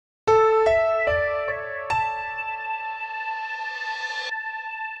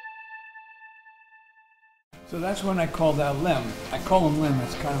So that's when I called out Lem. I call him Lem,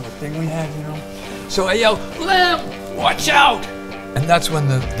 it's kind of a thing we had, you know. So I yelled, "Lem, watch out!" And that's when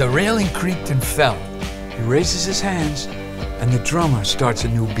the railing creaked and fell. He raises his hands, and the drummer starts a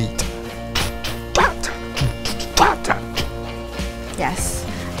new beat. Yes,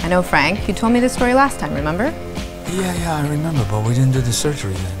 I know, Frank. You told me this story last time, remember? Yeah, I remember, but we didn't do the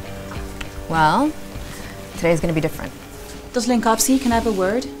surgery then. Well, today's gonna be different. Does Linkopsy, can I have a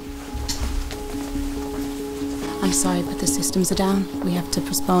word? I'm sorry, but the systems are down. We have to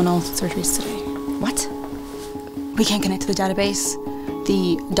postpone all surgeries today. What? We can't connect to the database.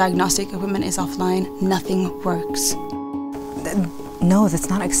 The diagnostic equipment is offline. Nothing works. No, that's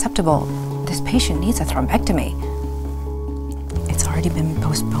not acceptable. This patient needs a thrombectomy. It's already been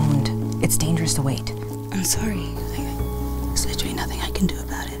postponed. It's dangerous to wait. I'm sorry. There's literally nothing I can do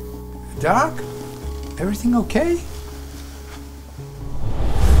about it. Doc, everything okay?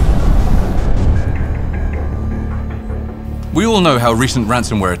 We all know how recent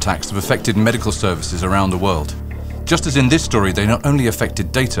ransomware attacks have affected medical services around the world. Just as in this story, they not only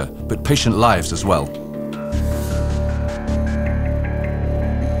affected data, but patient lives as well.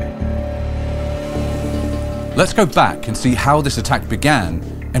 Let's go back and see how this attack began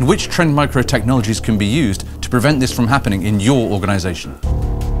and which Trend Micro technologies can be used to prevent this from happening in your organization.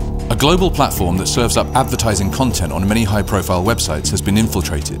 A global platform that serves up advertising content on many high-profile websites has been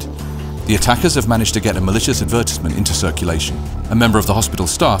infiltrated. The attackers have managed to get a malicious advertisement into circulation. A member of the hospital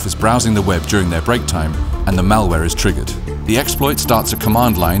staff is browsing the web during their break time, and the malware is triggered. The exploit starts a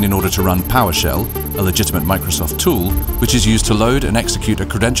command line in order to run PowerShell, a legitimate Microsoft tool, which is used to load and execute a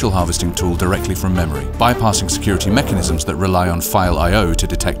credential harvesting tool directly from memory, bypassing security mechanisms that rely on file I/O to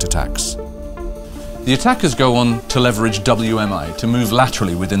detect attacks. The attackers go on to leverage WMI to move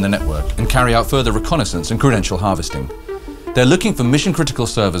laterally within the network and carry out further reconnaissance and credential harvesting. They're looking for mission-critical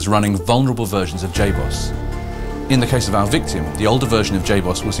servers running vulnerable versions of JBoss. In the case of our victim, the older version of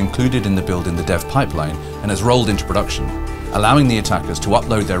JBoss was included in the build in the dev pipeline and has rolled into production, allowing the attackers to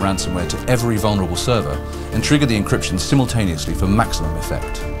upload their ransomware to every vulnerable server and trigger the encryption simultaneously for maximum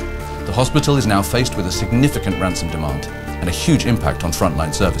effect. The hospital is now faced with a significant ransom demand and a huge impact on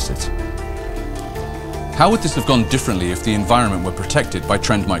frontline services. How would this have gone differently if the environment were protected by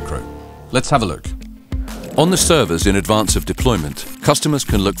Trend Micro? Let's have a look. On the servers in advance of deployment, customers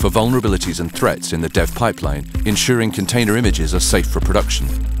can look for vulnerabilities and threats in the dev pipeline, ensuring container images are safe for production.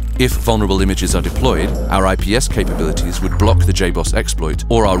 If vulnerable images are deployed, our IPS capabilities would block the JBoss exploit,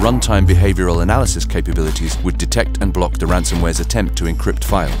 or our runtime behavioral analysis capabilities would detect and block the ransomware's attempt to encrypt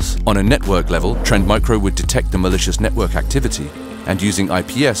files. On a network level, Trend Micro would detect the malicious network activity, and using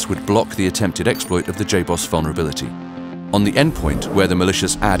IPS would block the attempted exploit of the JBoss vulnerability. On the endpoint, where the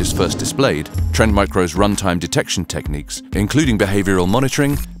malicious ad is first displayed, Trend Micro's runtime detection techniques, including behavioral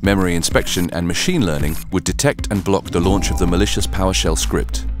monitoring, memory inspection, and machine learning, would detect and block the launch of the malicious PowerShell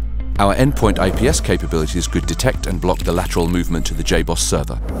script. Our endpoint IPS capabilities could detect and block the lateral movement to the JBoss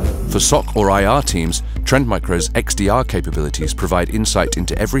server. For SOC or IR teams, Trend Micro's XDR capabilities provide insight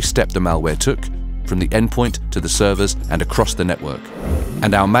into every step the malware took, from the endpoint to the servers and across the network.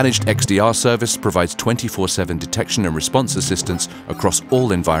 And our managed XDR service provides 24/7 detection and response assistance across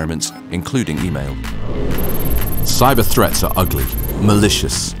all environments, including email. Cyber threats are ugly,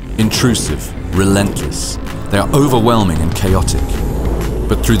 malicious, intrusive, relentless. They are overwhelming and chaotic.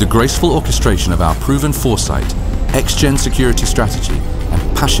 But through the graceful orchestration of our proven foresight, X-Gen security strategy,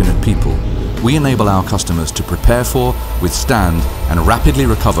 and passionate people, we enable our customers to prepare for, withstand, and rapidly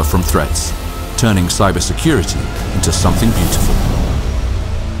recover from threats, turning cybersecurity into something beautiful.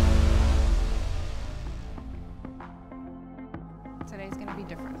 Today's gonna be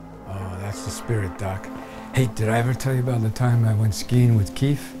different. Oh, that's the spirit, Doc. Hey, did I ever tell you about the time I went skiing with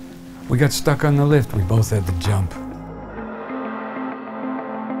Keith? We got stuck on the lift. We both had to jump.